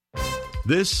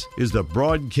This is the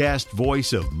broadcast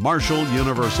voice of Marshall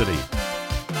University.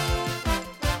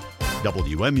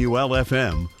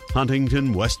 WMUL-FM,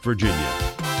 Huntington, West Virginia.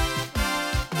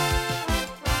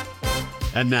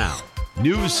 And now,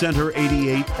 News Center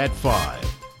 88 at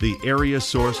 5, the area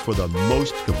source for the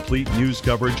most complete news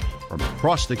coverage from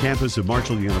across the campus of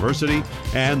Marshall University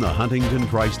and the Huntington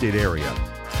Tri-State area.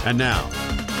 And now,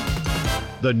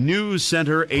 the News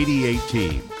Center 88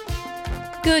 team.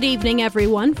 Good evening,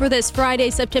 everyone, for this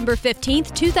Friday, September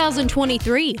 15th,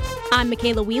 2023. I'm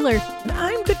Makayla Wheeler. And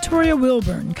I'm Victoria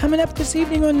Wilburn. Coming up this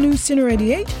evening on News Center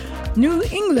 88, New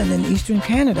England and eastern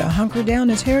Canada hunker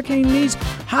down as Hurricane Lee's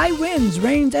high winds,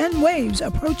 rains, and waves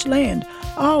approach land,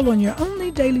 all on your only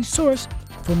daily source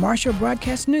for Marshall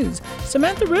Broadcast News.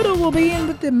 Samantha Riddle will be in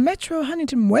with the Metro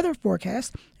Huntington weather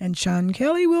forecast, and Sean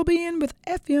Kelly will be in with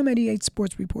FM 88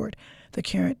 Sports Report. The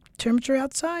current temperature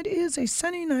outside is a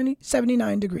sunny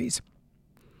 79 degrees.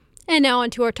 And now on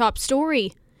to our top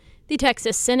story. The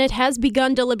Texas Senate has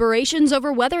begun deliberations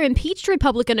over whether impeached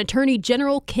Republican Attorney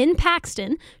General Ken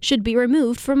Paxton should be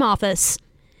removed from office.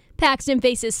 Paxton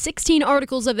faces 16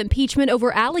 articles of impeachment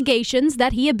over allegations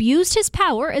that he abused his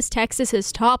power as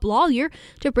Texas's top lawyer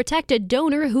to protect a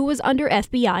donor who was under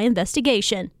FBI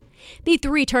investigation. The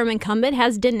three-term incumbent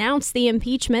has denounced the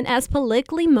impeachment as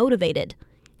politically motivated.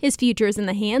 His future is in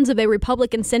the hands of a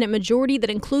Republican Senate majority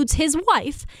that includes his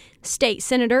wife, State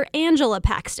Senator Angela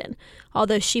Paxton,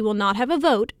 although she will not have a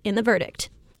vote in the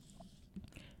verdict.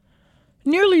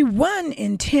 Nearly 1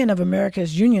 in 10 of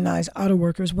America's unionized auto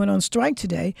workers went on strike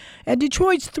today at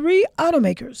Detroit's 3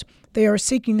 automakers. They are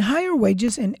seeking higher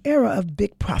wages in an era of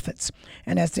big profits.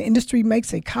 And as the industry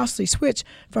makes a costly switch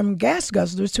from gas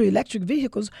guzzlers to electric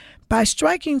vehicles by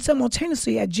striking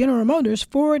simultaneously at General Motors,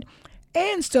 Ford,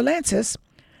 and Stellantis,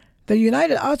 the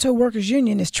United Auto Workers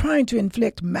Union is trying to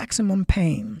inflict maximum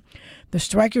pain. The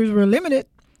strikers were limited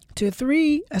to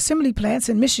 3 assembly plants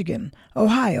in Michigan,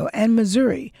 Ohio, and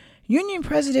Missouri. Union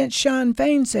President Shawn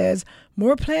Fain says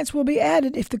more plants will be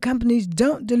added if the companies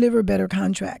don't deliver better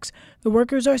contracts. The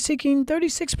workers are seeking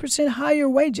 36% higher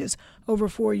wages over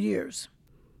 4 years.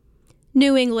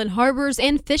 New England harbors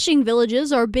and fishing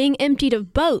villages are being emptied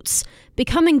of boats,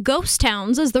 becoming ghost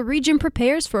towns as the region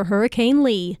prepares for Hurricane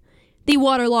Lee. The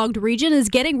waterlogged region is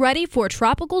getting ready for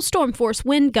tropical storm force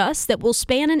wind gusts that will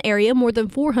span an area more than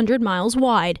 400 miles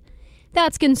wide.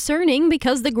 That's concerning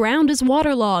because the ground is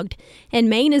waterlogged, and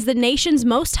Maine is the nation's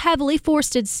most heavily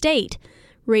forested state,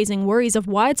 raising worries of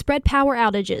widespread power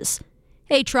outages.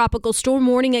 A tropical storm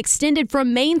warning extended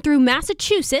from Maine through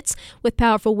Massachusetts, with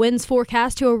powerful winds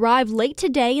forecast to arrive late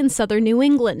today in southern New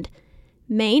England.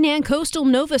 Maine and coastal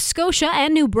Nova Scotia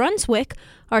and New Brunswick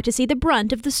are to see the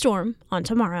brunt of the storm on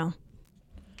tomorrow.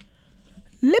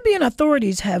 Libyan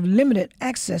authorities have limited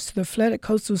access to the flooded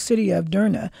coastal city of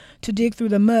Derna to dig through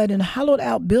the mud and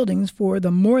hollowed-out buildings for the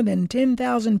more than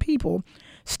 10,000 people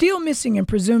still missing and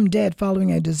presumed dead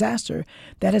following a disaster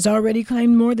that has already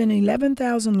claimed more than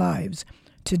 11,000 lives.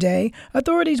 Today,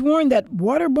 authorities warned that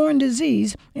waterborne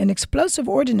disease and explosive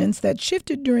ordnance that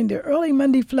shifted during the early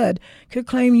Monday flood could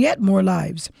claim yet more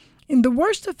lives. In the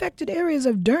worst affected areas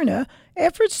of Derna,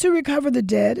 efforts to recover the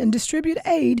dead and distribute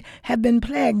aid have been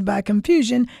plagued by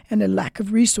confusion and a lack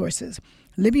of resources.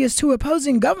 Libya's 2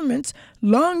 opposing governments,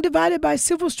 long divided by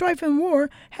civil strife and war,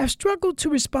 have struggled to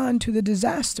respond to the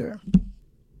disaster.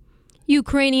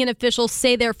 Ukrainian officials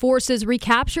say their forces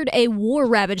recaptured a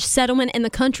war-ravaged settlement in the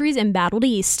country's embattled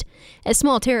east. A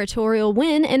small territorial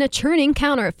win and a churning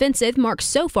counteroffensive marked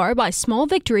so far by small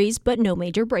victories but no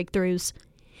major breakthroughs.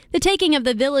 The taking of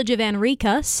the village of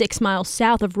Anrika, 6 miles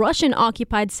south of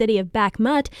Russian-occupied city of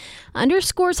Bakhmut,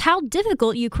 underscores how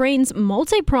difficult Ukraine's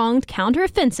multi-pronged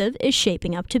counteroffensive is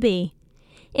shaping up to be.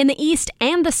 In the east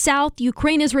and the south,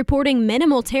 Ukraine is reporting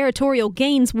minimal territorial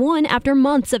gains won after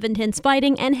months of intense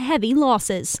fighting and heavy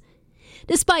losses.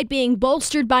 Despite being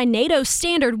bolstered by NATO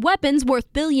standard weapons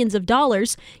worth billions of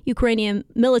dollars, Ukrainian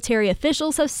military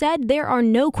officials have said there are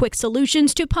no quick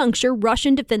solutions to puncture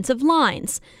Russian defensive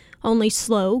lines. Only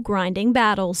slow, grinding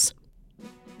battles.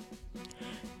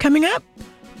 Coming up,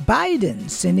 Biden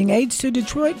sending aides to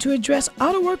Detroit to address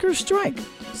auto workers' strike,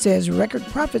 says record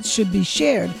profits should be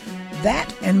shared.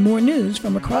 That and more news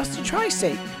from across the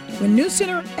tri-state when News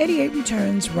Center 88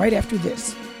 returns right after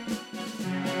this.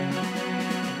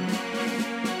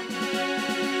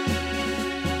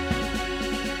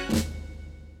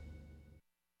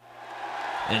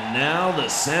 And now the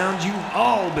sound you've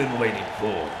all been waiting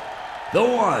for. The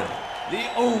one, the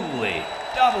only,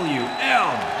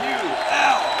 WMUL.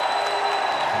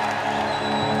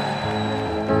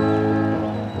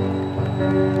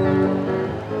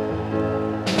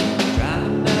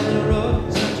 Driving down the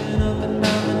road, searching up and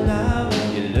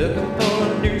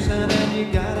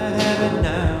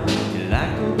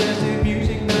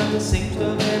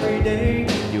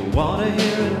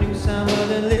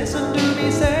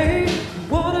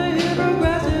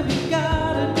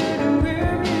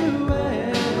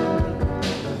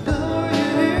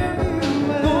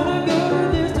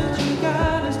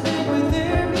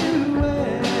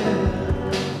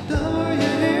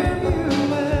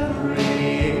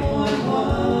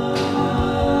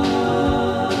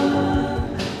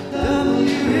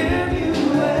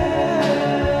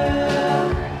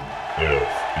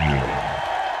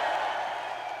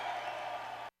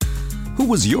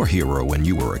was your hero when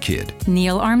you were a kid?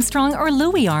 Neil Armstrong or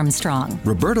Louis Armstrong?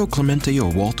 Roberto Clemente or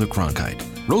Walter Cronkite?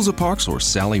 Rosa Parks or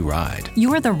Sally Ride?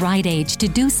 You're the right age to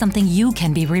do something you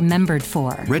can be remembered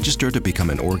for. Register to become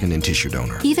an organ and tissue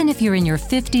donor. Even if you're in your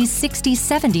 50s, 60s,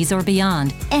 70s, or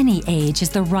beyond, any age is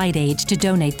the right age to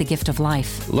donate the gift of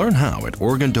life. Learn how at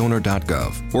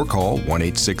organdonor.gov or call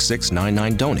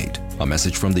 1-866-99-DONATE. A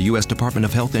message from the U.S. Department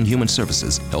of Health and Human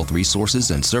Services, Health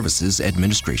Resources and Services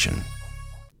Administration.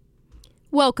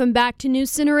 Welcome back to News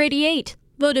Center 88,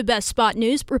 voted Best Spot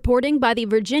News reporting by the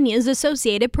Virginia's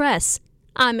Associated Press.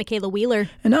 I'm Makayla Wheeler.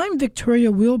 And I'm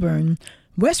Victoria Wilburn.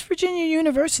 West Virginia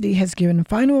University has given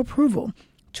final approval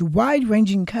to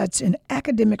wide-ranging cuts in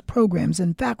academic programs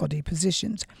and faculty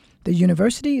positions. The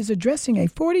university is addressing a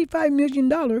 $45 million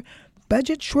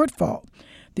budget shortfall.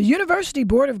 The University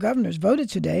Board of Governors voted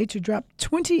today to drop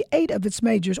 28 of its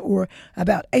majors, or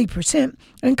about 8%,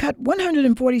 and cut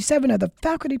 147 of the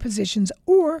faculty positions,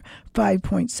 or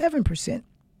 5.7%.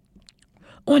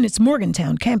 On its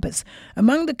Morgantown campus,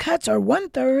 among the cuts are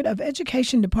 1/3 of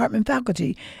Education Department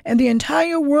faculty and the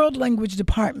entire World Language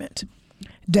Department.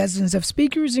 Dozens of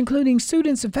speakers, including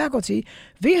students and faculty,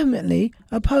 vehemently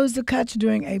opposed the cuts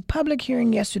during a public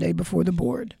hearing yesterday before the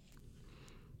board.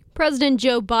 President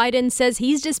Joe Biden says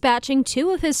he's dispatching 2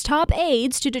 of his top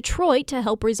aides to Detroit to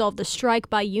help resolve the strike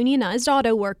by unionized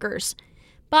auto workers.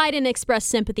 Biden expressed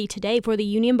sympathy today for the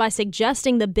union by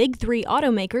suggesting the big 3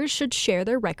 automakers should share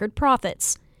their record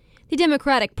profits. The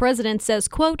Democratic president says,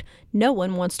 quote, "No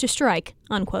one wants to strike,"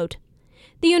 unquote.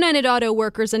 The United Auto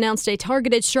Workers announced a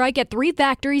targeted strike at 3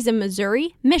 factories in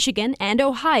Missouri, Michigan, and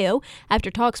Ohio after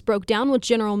talks broke down with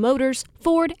General Motors,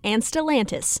 Ford, and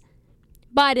Stellantis.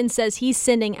 Biden says he's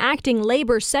sending acting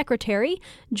labor secretary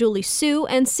Julie Sue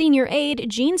and senior aide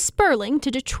Gene Sperling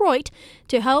to Detroit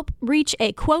to help reach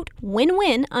a, quote,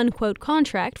 "win-win," unquote,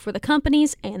 contract for the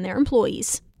companies and their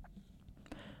employees.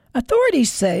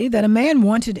 Authorities say that a man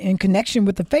wanted in connection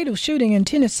with the fatal shooting in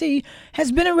Tennessee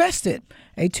has been arrested.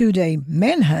 A 2-day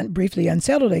manhunt briefly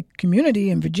unsettled a community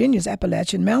in Virginia's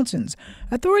Appalachian Mountains.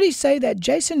 Authorities say that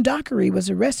Jason Dockery was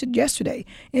arrested yesterday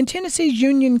in Tennessee's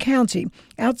Union County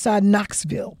outside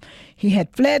Knoxville. He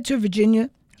had fled to Virginia,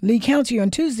 Lee County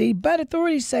on Tuesday, but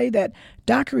authorities say that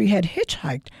Dockery had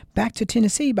hitchhiked back to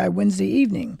Tennessee by Wednesday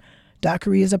evening.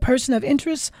 Dockery is a person of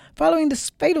interest following the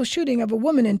fatal shooting of a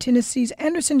woman in Tennessee's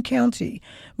Anderson County,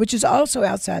 which is also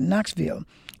outside Knoxville.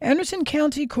 Anderson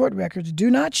County court records do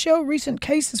not show recent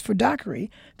cases for Dockery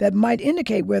that might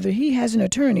indicate whether he has an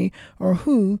attorney or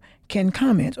who can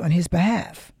comment on his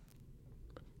behalf.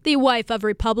 The wife of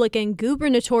Republican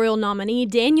gubernatorial nominee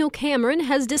Daniel Cameron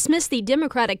has dismissed the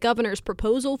Democratic governor's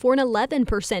proposal for an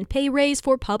 11% pay raise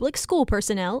for public school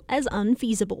personnel as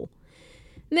unfeasible.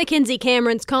 Mackenzie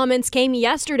Cameron's comments came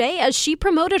yesterday as she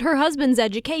promoted her husband's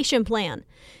education plan.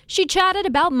 She chatted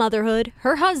about motherhood,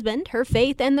 her husband, her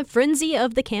faith, and the frenzy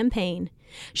of the campaign.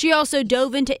 She also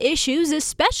dove into issues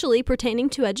especially pertaining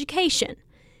to education.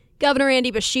 Governor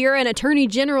Andy Beshear and Attorney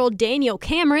General Daniel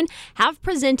Cameron have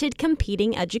presented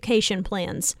competing education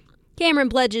plans. Cameron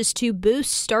pledges to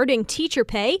boost starting teacher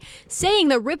pay, saying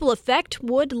the ripple effect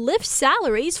would lift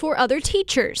salaries for other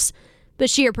teachers.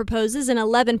 Beshear proposes an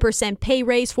 11% pay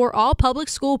raise for all public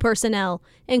school personnel,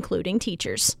 including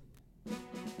teachers.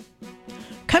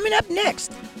 Coming up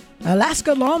next,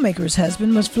 Alaska lawmaker's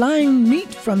husband was flying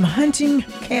meat from hunting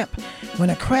camp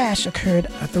when a crash occurred,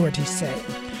 authorities say.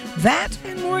 That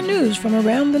and more news from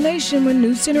around the nation when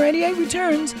News Center 88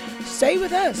 returns. Stay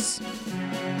with us.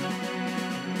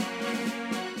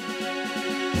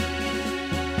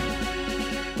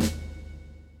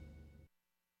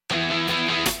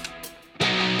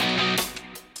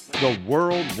 The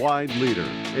worldwide leader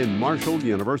in Marshall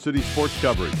University sports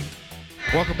coverage.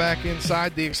 Welcome back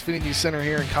inside the Xfinity Center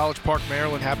here in College Park,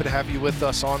 Maryland. Happy to have you with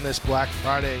us on this Black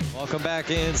Friday. Welcome back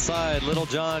inside Little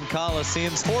John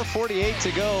Coliseum. 4:48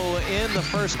 to go in the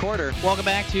first quarter. Welcome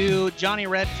back to Johnny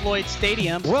Red Floyd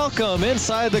Stadium. Welcome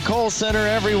inside the Kohl Center,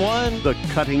 everyone. The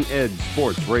Cutting Edge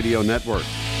Sports Radio Network.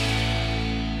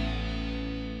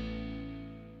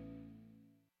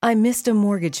 I missed a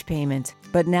mortgage payment,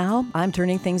 but now I'm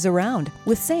turning things around.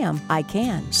 With Sam, I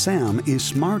can. Sam is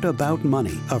Smart About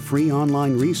Money, a free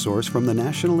online resource from the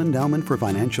National Endowment for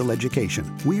Financial Education.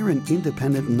 We're an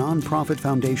independent nonprofit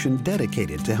foundation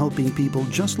dedicated to helping people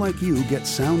just like you get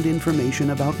sound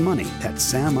information about money at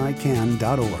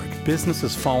samican.org. Business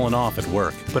has fallen off at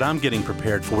work, but I'm getting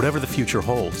prepared for whatever the future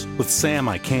holds. With Sam,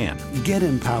 I can. Get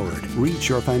empowered. Reach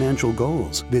your financial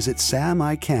goals. Visit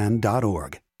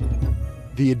samican.org.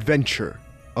 The adventure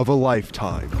of a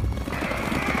lifetime.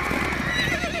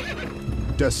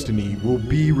 Destiny will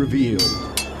be revealed.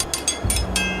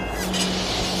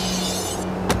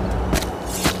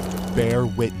 bear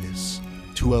witness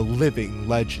to a living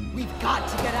legend. We've got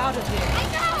to get out of here.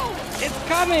 I know! It's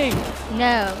coming!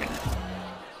 No.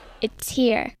 It's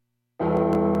here.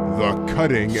 The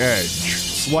Cutting Edge,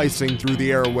 slicing through the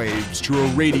airwaves to a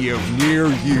radio near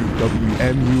you.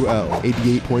 WMUL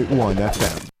 88.1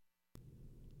 FM.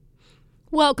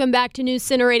 Welcome back to News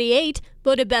Center 88,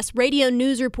 voted Best Radio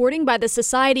News Reporting by the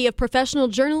Society of Professional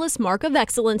Journalists Mark of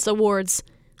Excellence Awards.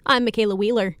 I'm Makayla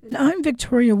Wheeler. And I'm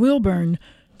Victoria Wilburn.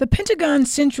 The Pentagon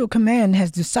Central Command has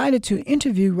decided to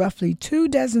interview roughly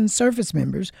 24 service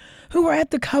members who were at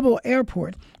the Kabul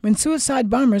airport when suicide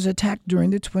bombers attacked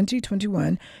during the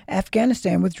 2021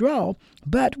 Afghanistan withdrawal,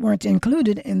 but weren't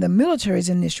included in the military's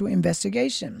initial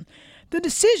investigation. The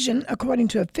decision, according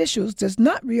to officials, does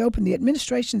not reopen the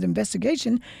administration's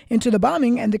investigation into the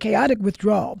bombing and the chaotic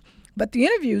withdrawal. But the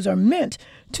interviews are meant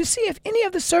to see if any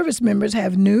of the service members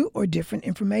have new or different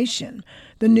information.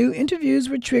 The new interviews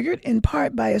were triggered in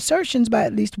part by assertions by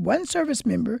at least one service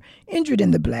member injured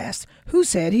in the blast, who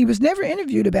said he was never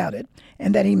interviewed about it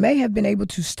and that he may have been able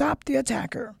to stop the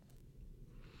attacker.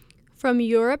 From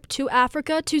Europe to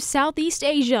Africa to Southeast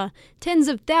Asia, tens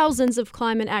of thousands of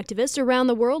climate activists around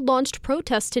the world launched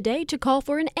protests today to call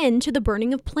for an end to the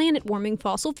burning of planet-warming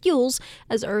fossil fuels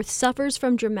as Earth suffers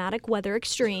from dramatic weather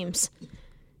extremes.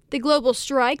 The global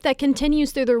strike that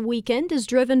continues through the weekend is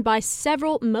driven by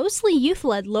several mostly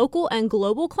youth-led local and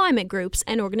global climate groups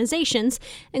and organizations,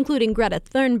 including Greta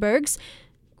Thunberg's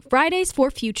Fridays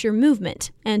for Future movement,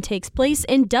 and takes place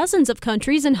in dozens of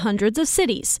countries and hundreds of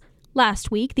cities.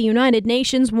 Last week, the United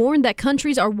Nations warned that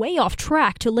countries are way off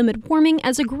track to limit warming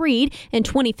as agreed in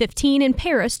 2015 in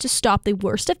Paris to stop the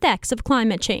worst effects of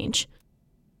climate change.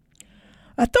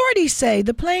 Authorities say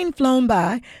the plane flown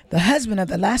by the husband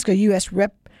of Alaska U.S.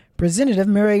 Representative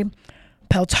Murray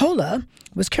Peltola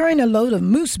was carrying a load of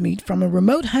moose meat from a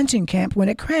remote hunting camp when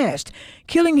it crashed,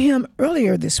 killing him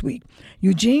earlier this week.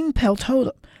 Eugene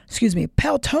Peltola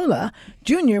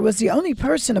Jr. was the only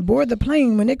person aboard the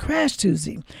plane when it crashed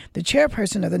Tuesday. The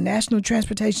chairperson of the National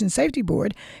Transportation Safety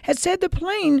Board had said the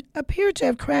plane appeared to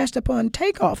have crashed upon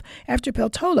takeoff after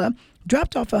Peltola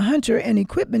dropped off a hunter and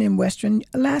equipment in western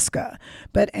Alaska.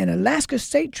 But an Alaska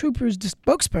State Troopers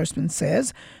spokesperson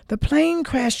says the plane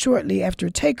crashed shortly after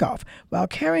takeoff while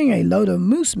carrying a load of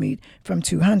moose meat from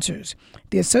two hunters.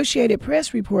 The Associated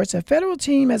Press reports a federal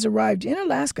team has arrived in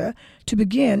Alaska to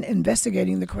begin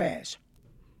investigating the crash.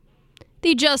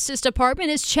 The Justice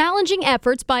Department is challenging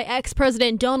efforts by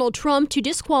ex-President Donald Trump to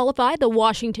disqualify the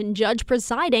Washington judge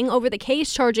presiding over the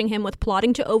case charging him with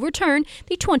plotting to overturn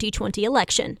the 2020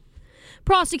 election.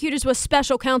 Prosecutors with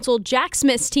special counsel Jack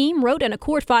Smith's team wrote in a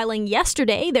court filing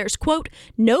yesterday there's, quote,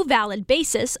 no valid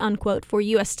basis, unquote, for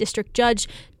U.S. District Judge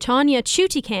Tanya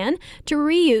Chutikan to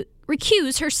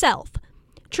recuse herself.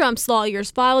 Trump's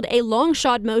lawyers filed a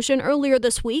long-shot motion earlier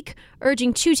this week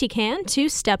urging Chutikan to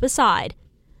step aside.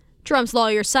 Trump's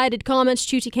lawyers cited comments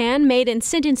Chutikan made in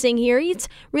sentencing hearings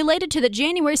related to the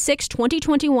January 6,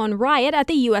 2021 riot at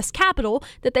the U.S. Capitol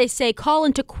that they say call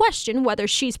into question whether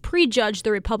she's prejudged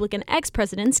the Republican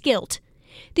ex-president's guilt.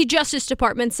 The Justice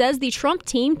Department says the Trump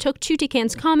team took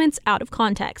Chutikan's comments out of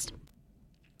context.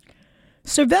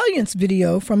 Surveillance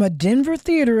video from a Denver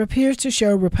theater appears to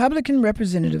show Republican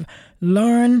Representative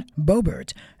Lauren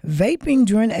Boebert vaping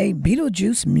during a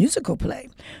Beetlejuice musical play.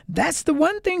 That's the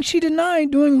one thing she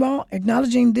denied doing while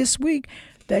acknowledging this week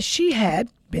that she had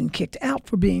been kicked out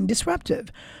for being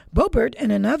disruptive. Boebert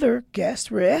and another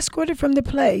guest were escorted from the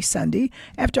play Sunday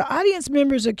after audience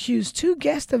members accused two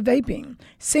guests of vaping,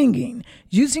 singing,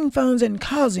 using phones, and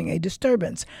causing a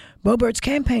disturbance. Boebert's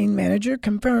campaign manager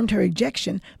confirmed her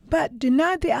ejection but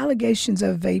denied the allegations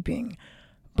of vaping.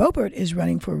 Boebert is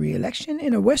running for re-election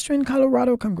in a western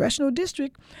Colorado congressional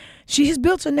district. She has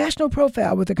built a national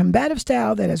profile with a combative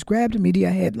style that has grabbed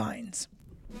media headlines.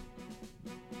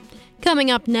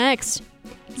 Coming up next,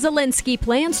 Zelensky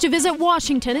plans to visit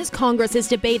Washington as Congress is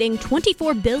debating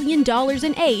 $24 billion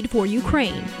in aid for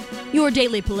Ukraine. Your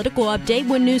daily political update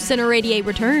when News Center 88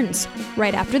 returns,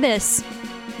 right after this.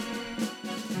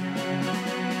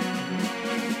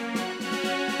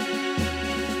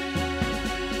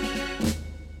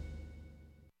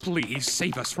 Please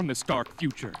save us from this dark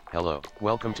future. Hello,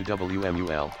 welcome to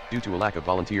WMUL. Due to a lack of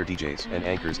volunteer DJs and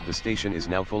anchors, the station is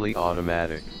now fully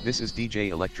automatic. This is DJ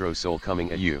Electro Soul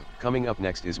coming at you. Coming up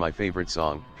next is my favorite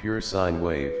song, Pure Sine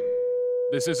Wave.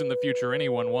 This isn't the future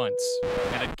anyone wants,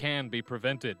 and it can be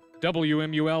prevented.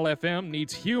 WMUL FM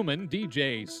needs human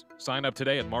DJs. Sign up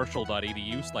today at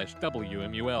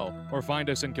marshall.edu/WMUL or find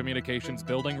us in Communications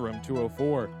Building, Room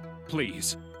 204.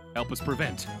 Please, help us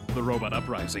prevent the robot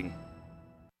uprising.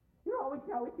 You're always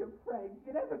out with your friends.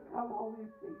 You never come home and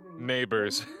see me.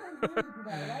 Neighbors,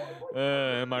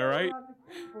 Am I right?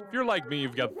 If you're like me,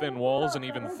 you've got thin walls and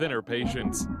even thinner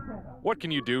patience. What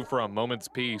can you do for a moment's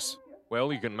peace?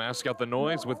 Well, you can mask out the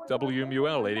noise with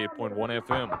WMUL 88.1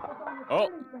 FM. Oh,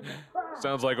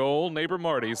 sounds like old neighbor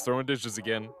Marty's throwing dishes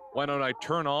again. Why don't I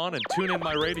turn on and tune in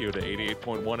my radio to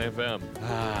 88.1 FM?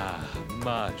 Ah,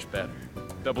 much better.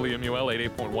 WMUL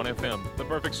 88.1 FM, the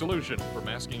perfect solution for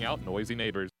masking out noisy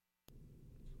neighbors.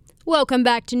 Welcome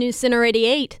back to News Center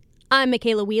 88. I'm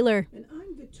Makayla Wheeler. And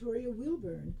I'm Victoria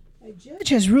Wilburn. A judge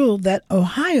has ruled that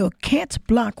Ohio can't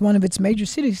block one of its major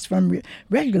cities from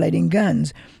regulating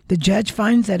guns. The judge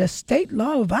finds that a state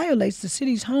law violates the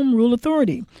city's home rule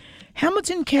authority.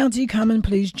 Hamilton County Common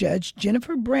Pleas Judge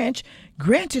Jennifer Branch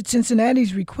granted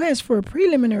Cincinnati's request for a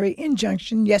preliminary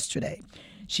injunction yesterday.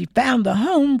 She found the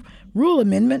home rule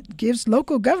amendment gives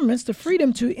local governments the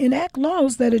freedom to enact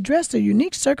laws that address the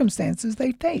unique circumstances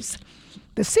they face.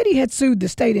 The city had sued the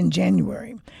state in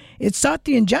January. It sought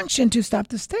the injunction to stop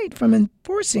the state from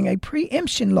enforcing a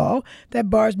preemption law that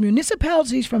bars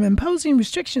municipalities from imposing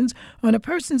restrictions on a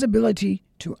person's ability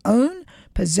to own,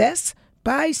 possess,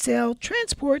 buy, sell,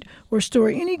 transport, or store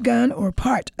any gun or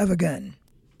part of a gun.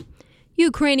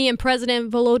 Ukrainian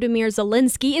President Volodymyr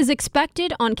Zelensky is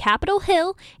expected on Capitol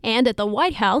Hill and at the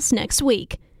White House next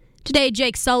week. Today,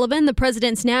 Jake Sullivan, the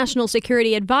president's national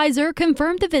security advisor,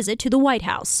 confirmed the visit to the White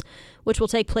House, which will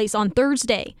take place on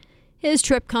Thursday. His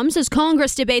trip comes as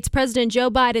Congress debates President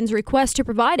Joe Biden's request to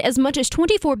provide as much as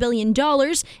 $24 billion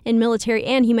in military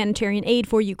and humanitarian aid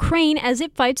for Ukraine as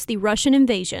it fights the Russian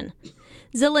invasion.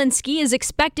 Zelensky is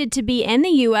expected to be in the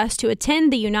U.S. to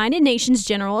attend the United Nations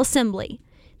General Assembly.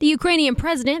 The Ukrainian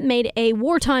president made a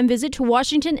wartime visit to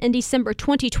Washington in December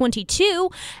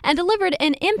 2022 and delivered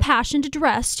an impassioned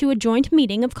address to a joint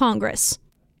meeting of Congress.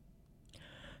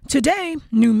 Today,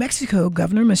 New Mexico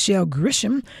Governor Michelle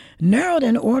Grisham narrowed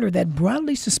an order that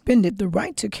broadly suspended the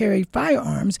right to carry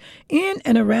firearms in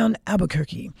and around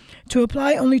Albuquerque to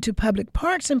apply only to public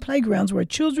parks and playgrounds where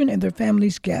children and their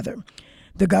families gather.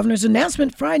 The governor's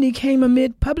announcement Friday came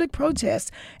amid public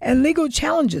protests and legal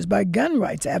challenges by gun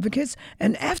rights advocates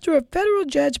and after a federal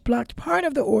judge blocked part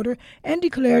of the order and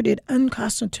declared it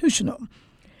unconstitutional.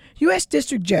 U.S.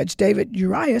 District Judge David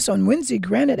Urias on Wednesday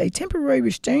granted a temporary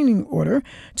restraining order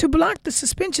to block the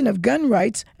suspension of gun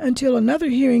rights until another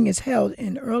hearing is held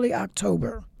in early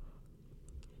October.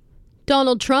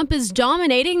 Donald Trump is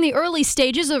dominating the early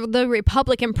stages of the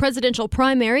Republican presidential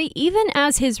primary, even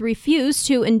as he's refused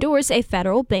to endorse a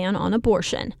federal ban on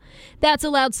abortion. That's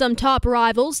allowed some top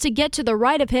rivals to get to the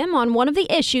right of him on one of the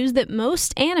issues that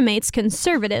most animates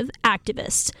conservative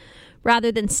activists.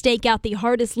 Rather than stake out the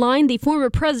hardest line, the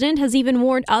former president has even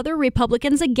warned other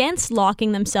Republicans against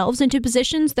locking themselves into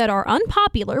positions that are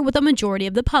unpopular with a majority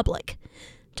of the public.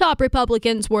 Top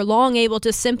Republicans were long able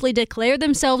to simply declare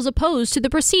themselves opposed to the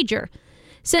procedure.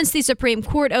 Since the Supreme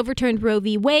Court overturned Roe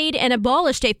v. Wade and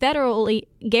abolished a federally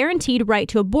guaranteed right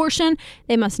to abortion,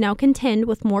 they must now contend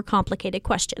with more complicated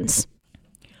questions.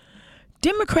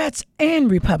 Democrats and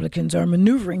Republicans are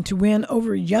maneuvering to win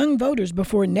over young voters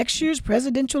before next year's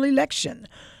presidential election.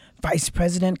 Vice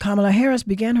President Kamala Harris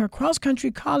began her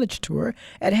cross-country college tour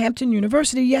at Hampton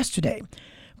University yesterday.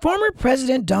 Former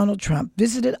President Donald Trump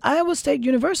visited Iowa State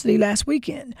University last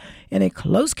weekend. In a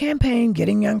close campaign,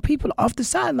 getting young people off the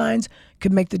sidelines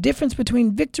could make the difference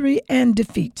between victory and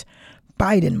defeat.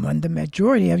 Biden won the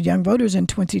majority of young voters in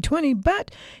 2020, but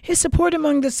his support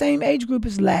among the same age group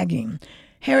is lagging.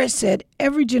 Harris said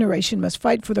every generation must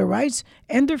fight for their rights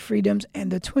and their freedoms,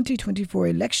 and the 2024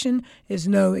 election is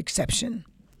no exception.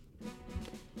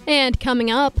 And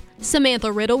coming up,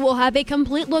 Samantha Riddle will have a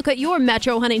complete look at your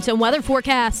Metro Huntington weather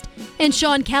forecast. And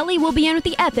Sean Kelly will be in with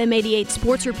the FM 88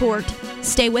 Sports Report.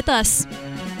 Stay with us.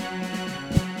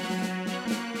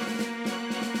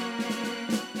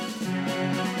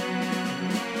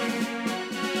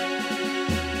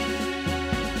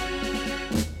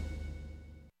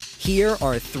 Here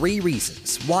are 3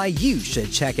 reasons why you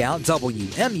should check out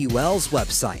WMUL's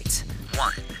website.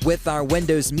 1. With our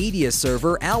Windows Media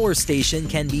Server, our station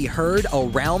can be heard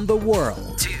around the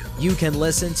world. 2. You can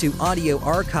listen to audio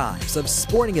archives of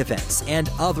sporting events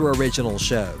and other original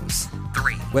shows.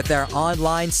 3. With our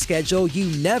online schedule, you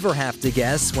never have to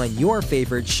guess when your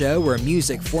favorite show or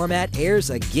music format airs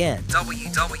again.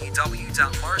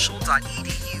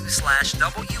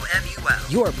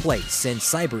 www.marshall.edu/WMUL. Your place in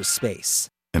cyberspace.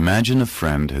 Imagine a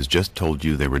friend has just told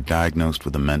you they were diagnosed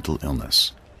with a mental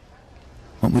illness.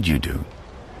 What would you do?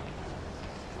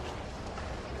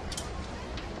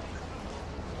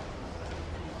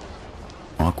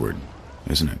 Awkward,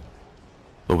 isn't it?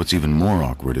 But what's even more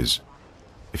awkward is,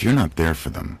 if you're not there for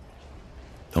them,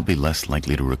 they'll be less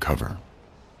likely to recover.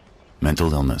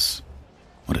 Mental illness.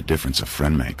 What a difference a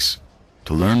friend makes.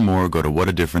 To learn more, go to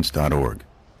whatadifference.org.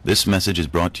 This message is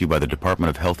brought to you by the Department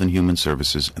of Health and Human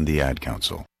Services and the Ad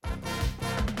Council.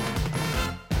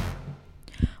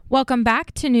 Welcome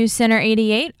back to News Center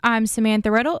 88. I'm Samantha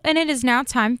Riddle, and it is now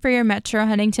time for your Metro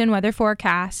Huntington weather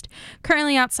forecast.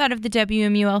 Currently outside of the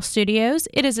WMUL studios,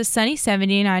 it is a sunny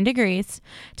 79 degrees.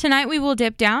 Tonight we will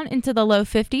dip down into the low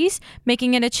 50s,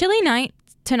 making it a chilly night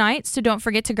tonight, so don't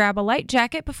forget to grab a light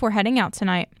jacket before heading out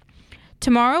tonight.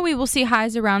 Tomorrow we will see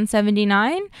highs around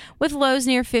 79, with lows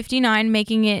near 59,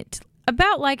 making it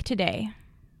about like today.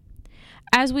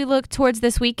 As we look towards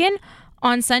this weekend,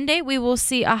 on Sunday, we will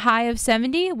see a high of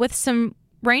 70 with some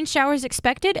rain showers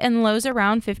expected and lows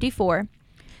around 54.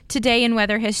 Today in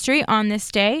weather history, on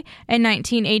this day in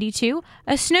 1982,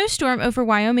 a snowstorm over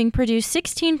Wyoming produced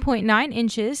 16.9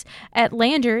 inches at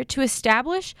Lander to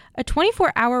establish a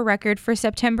 24-hour record for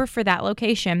September for that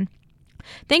location.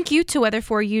 Thank you to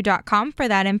weather4u.com for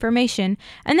that information.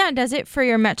 And that does it for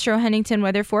your Metro Huntington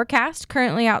weather forecast.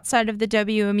 Currently outside of the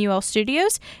WMUL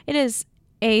studios, it is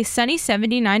a sunny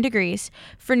 79 degrees.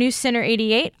 For News Center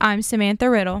 88, I'm Samantha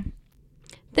Riddle.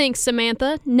 Thanks,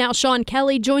 Samantha. Now Sean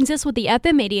Kelly joins us with the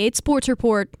FM 88 Sports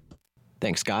Report.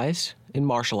 Thanks, guys. In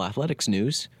Marshall Athletics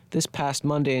news, this past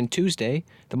Monday and Tuesday,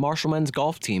 the Marshall men's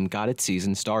golf team got its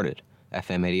season started.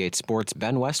 FM 88 Sports'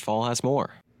 Ben Westfall has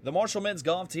more. The Marshall men's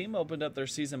golf team opened up their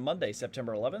season Monday,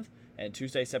 September 11th, and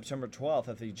Tuesday, September 12th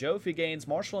at the Joe F. Gaines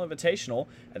Marshall Invitational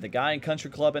at the Guy and Country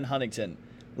Club in Huntington.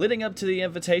 Leading up to the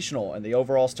Invitational and the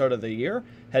overall start of the year,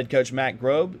 head coach Matt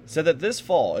Grobe said that this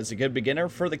fall is a good beginner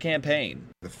for the campaign.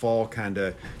 The fall kind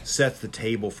of sets the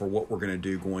table for what we're going to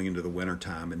do going into the winter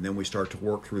time, and then we start to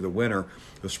work through the winter.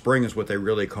 The spring is what they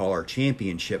really call our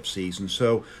championship season.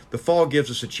 So the fall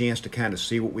gives us a chance to kind of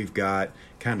see what we've got,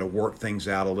 kind of work things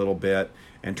out a little bit,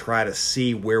 and try to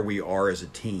see where we are as a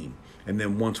team. And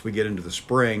then once we get into the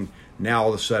spring, now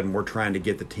all of a sudden we're trying to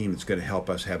get the team that's going to help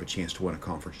us have a chance to win a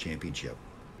conference championship.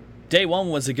 Day one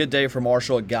was a good day for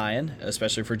Marshall at Guyan,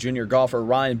 especially for junior golfer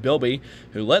Ryan Bilby,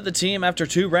 who led the team after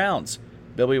 2 rounds.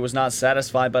 Bilby was not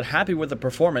satisfied but happy with the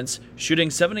performance, shooting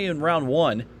 70 in round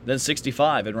 1, then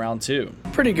 65 in round 2.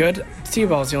 Pretty good.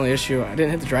 Tee-ball is the only issue. I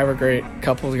didn't hit the driver great.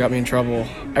 Couples got me in trouble.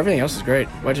 Everything else is great.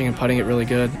 Wedging and putting it really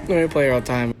good. I play it all the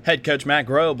time. Head coach Matt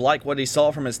Grobe liked what he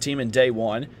saw from his team in day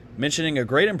 1, mentioning a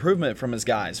great improvement from his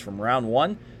guys from round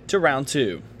 1 to round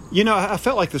 2. You know, I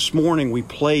felt like this morning we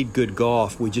played good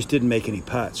golf. We just didn't make any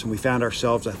putts. And we found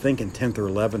ourselves, I think, in 10th or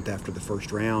 11th after the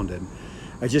first round. And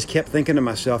I just kept thinking to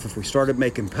myself, if we started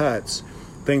making putts,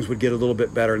 things would get a little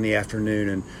bit better in the afternoon.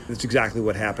 And that's exactly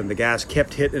what happened. The guys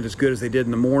kept hitting it as good as they did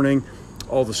in the morning.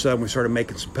 All of a sudden, we started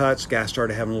making some putts. Guys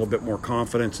started having a little bit more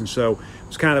confidence. And so it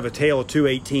was kind of a tale of 2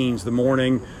 18s. The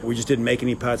morning, we just didn't make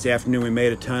any putts. The afternoon, we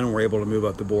made a ton and were able to move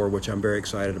up the board, which I'm very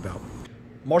excited about.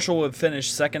 Marshall would finish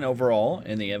second overall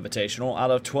in the Invitational out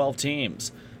of 12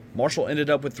 teams. Marshall ended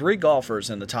up with 3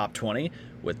 golfers in the top 20,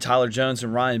 with Tyler Jones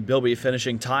and Ryan Bilby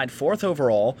finishing tied 4th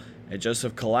overall, and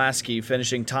Joseph Kolaski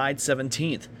finishing tied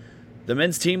 17th. The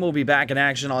men's team will be back in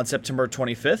action on September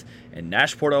 25th in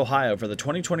Nashport, Ohio for the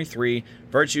 2023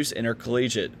 Virtues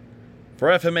Intercollegiate. For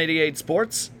FM 88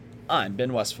 Sports, I'm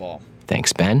Ben Westfall.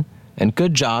 Thanks, Ben. And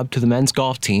good job to the men's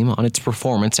golf team on its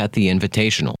performance at the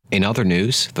Invitational. In other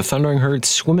news, the Thundering Herd's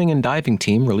swimming and diving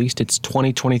team released its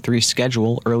 2023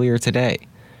 schedule earlier today.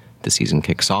 The season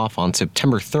kicks off on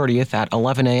September 30th at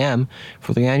 11 a.m.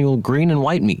 for the annual Green and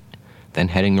White meet, then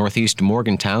heading northeast to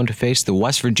Morgantown to face the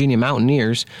West Virginia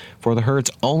Mountaineers for the Herd's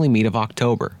only meet of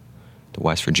October. The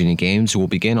West Virginia Games will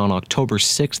begin on October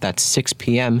 6th at 6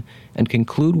 p.m. and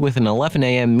conclude with an 11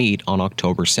 a.m. meet on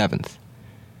October 7th.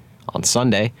 On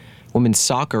Sunday, women's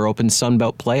soccer opens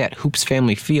Sunbelt play at Hoops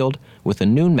Family Field with a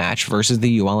noon match versus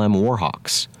the ULM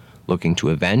Warhawks. Looking to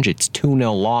avenge its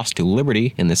 2-0 loss to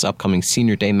Liberty in this upcoming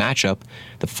Senior Day matchup,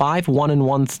 the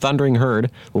 5-1-1 Thundering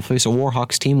Herd will face a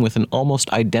Warhawks team with an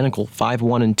almost identical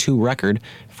 5-1-2 record,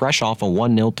 fresh off a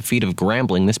 1-0 defeat of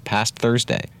Grambling this past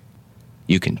Thursday.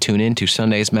 You can tune in to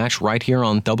Sunday's match right here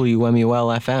on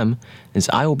WMUL-FM, as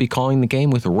I will be calling the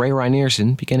game with Ray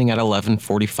Reinerson beginning at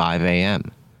 11:45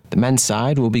 a.m. The men's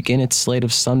side will begin its slate of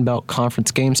Sunbelt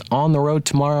Conference games on the road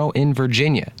tomorrow in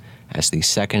Virginia, as the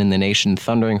second-in-the-nation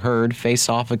Thundering Herd face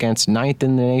off against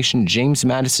ninth-in-the-nation James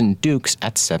Madison Dukes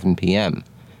at 7 p.m.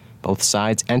 Both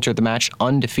sides enter the match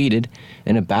undefeated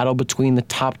in a battle between the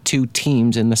top 2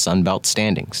 teams in the Sunbelt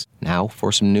standings. Now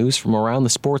for some news from around the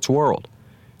sports world.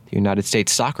 The United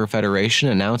States Soccer Federation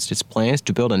announced its plans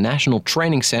to build a national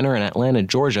training center in Atlanta,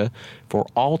 Georgia, for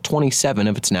all 27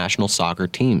 of its national soccer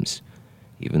teams.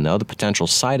 even though the potential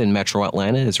site in Metro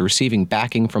Atlanta is receiving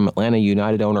backing from Atlanta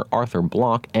United owner Arthur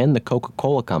Blanc and the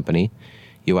Coca-Cola Company.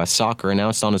 U.S. Soccer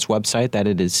announced on its website that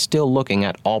it is still looking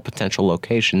at all potential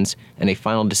locations, and a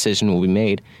final decision will be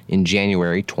made in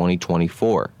January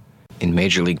 2024. In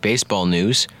Major League Baseball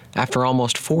news, after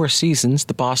almost 4 seasons,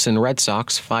 the Boston Red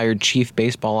Sox fired Chief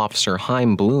Baseball Officer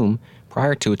Chaim Bloom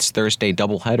prior to its Thursday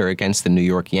doubleheader against the New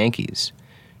York Yankees.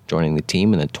 Joining the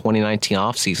team in the 2019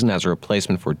 offseason as a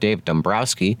replacement for Dave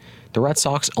Dombrowski, the Red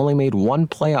Sox only made 1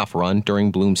 playoff run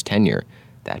during Bloom's tenure,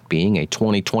 that being a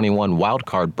 2021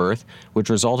 wildcard berth, which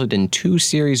resulted in 2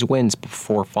 series wins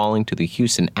before falling to the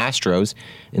Houston Astros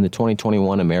in the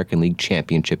 2021 American League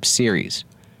Championship Series.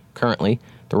 Currently,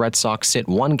 the Red Sox sit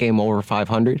 1 game over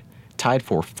 500, tied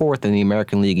for 4th in the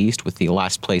American League East with the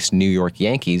last-placed New York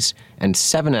Yankees, and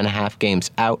 7.5 games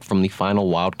out from the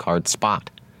final wildcard spot.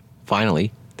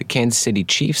 Finally, the Kansas City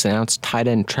Chiefs announced tight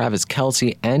end Travis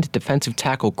Kelce and defensive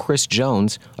tackle Chris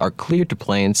Jones are cleared to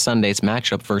play in Sunday's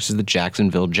matchup versus the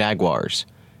Jacksonville Jaguars.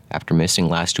 After missing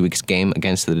last week's game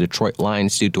against the Detroit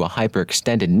Lions due to a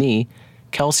hyperextended knee,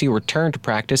 Kelce returned to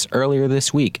practice earlier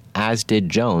this week, as did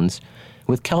Jones,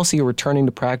 with Kelce returning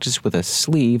to practice with a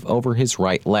sleeve over his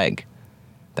right leg.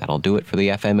 That'll do it for the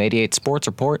FM88 Sports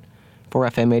Report. For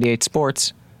FM88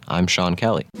 Sports, I'm Sean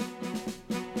Kelly.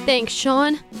 Thanks,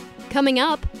 Sean. Coming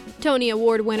up, Tony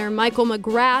Award winner Michael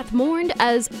McGrath, mourned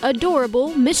as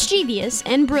adorable, mischievous,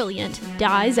 and brilliant,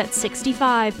 dies at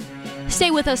 65.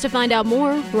 Stay with us to find out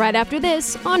more right after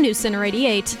this on News Center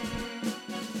 88.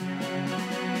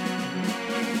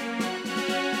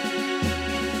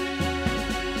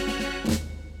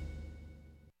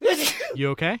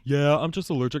 You okay? Yeah, I'm just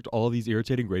allergic to all of these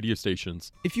irritating radio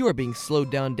stations. If you are being slowed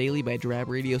down daily by drab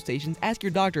radio stations, ask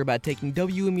your doctor about taking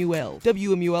WMUL.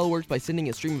 WMUL works by sending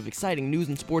a stream of exciting news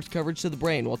and sports coverage to the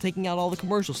brain while taking out all the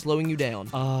commercials slowing you down.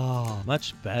 Oh,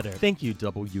 much better. Thank you,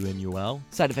 WMUL.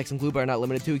 Side effects include but are not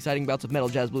limited to exciting bouts of metal,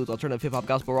 jazz, blues, alternative hip-hop,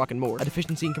 gospel, rock, and more. A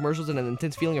deficiency in commercials and an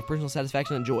intense feeling of personal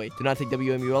satisfaction and joy. Do not take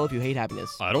WMUL if you hate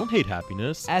happiness. I don't hate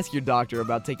happiness. Ask your doctor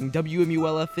about taking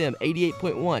WMUL FM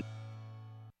 88.1.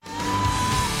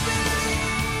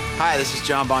 Hi, this is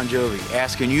John Bon Jovi,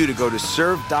 asking you to go to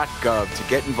serve.gov to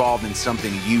get involved in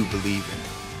something you believe in.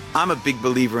 I'm a big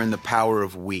believer in the power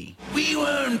of we. We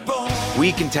weren't born.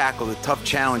 We can tackle the tough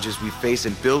challenges we face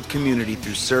and build community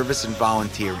through service and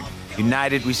volunteering.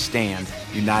 United we stand,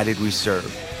 united we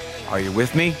serve. Are you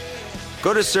with me?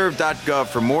 Go to serve.gov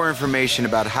for more information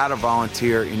about how to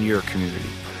volunteer in your community.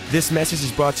 This message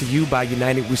is brought to you by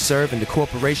United We Serve and the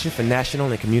Corporation for National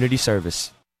and Community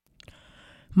Service.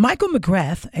 Michael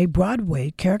McGrath, a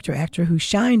Broadway character actor who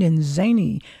shined in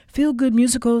zany, feel-good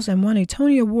musicals and won a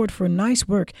Tony Award for nice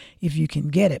work if you can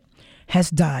get it, has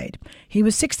died. He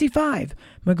was 65.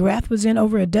 McGrath was in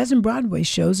over a dozen Broadway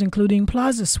shows, including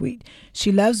Plaza Suite,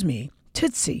 She Loves Me,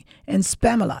 Tootsie, and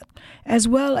Spamalot, as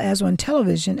well as on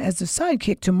television as the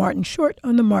sidekick to Martin Short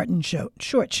on The Martin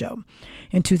Short Show.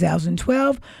 In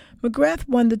 2012, McGrath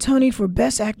won the Tony for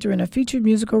Best Actor in a Featured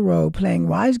Musical Role, playing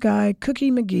Wise Guy Cookie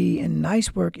McGee in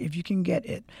Nice Work If You Can Get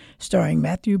It, starring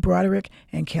Matthew Broderick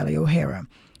and Kelly O'Hara.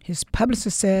 His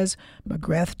publicist says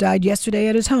McGrath died yesterday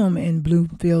at his home in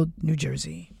Bloomfield, New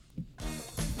Jersey.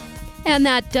 And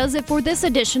that does it for this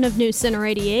edition of News Center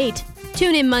 88.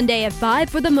 Tune in Monday at 5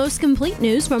 for the most complete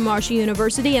news from Marshall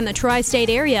University and the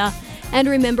tri-state area. And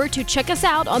remember to check us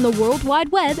out on the World Wide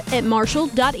Web at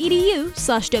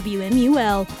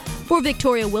marshall.edu/WMUL. For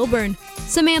Victoria Wilburn,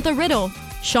 Samantha Riddle,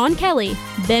 Sean Kelly,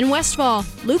 Ben Westfall,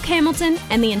 Luke Hamilton,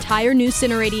 and the entire News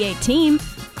Center 88 team,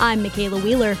 I'm Makayla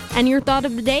Wheeler, and your thought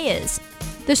of the day is,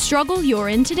 the struggle you're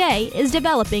in today is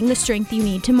developing the strength you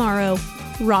need tomorrow.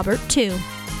 Robert 2.